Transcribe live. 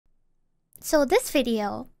So this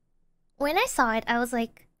video, when I saw it, I was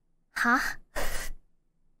like, huh?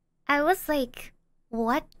 I was like,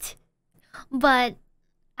 what? But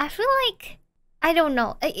I feel like, I don't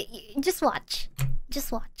know. Just watch.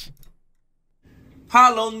 Just watch.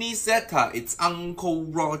 Hello, Zeta, it's Uncle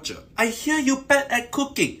Roger. I hear you bad at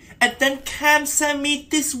cooking, and then Cam sent me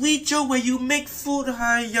this video where you make food.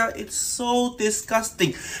 Hiya, it's so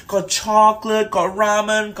disgusting. Got chocolate, got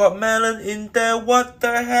ramen, got melon in there. What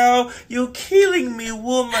the hell? You're killing me,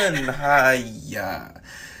 woman. Hiya.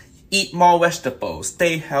 Eat more vegetables,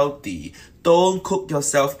 stay healthy. Don't cook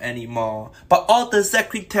yourself anymore. But all the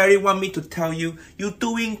secretary want me to tell you, you're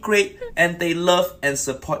doing great and they love and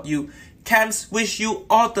support you. Camps wish you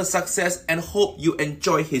all the success and hope you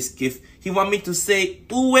enjoy his gift. He want me to say,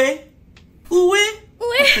 uwee? Uwee?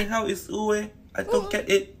 What the hell is uwee? I don't get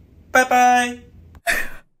it. Bye-bye.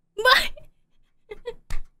 Bye.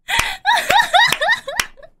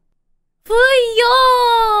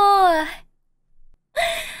 FUIYOOOH!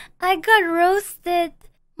 I got roasted.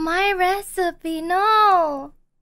 My recipe, no.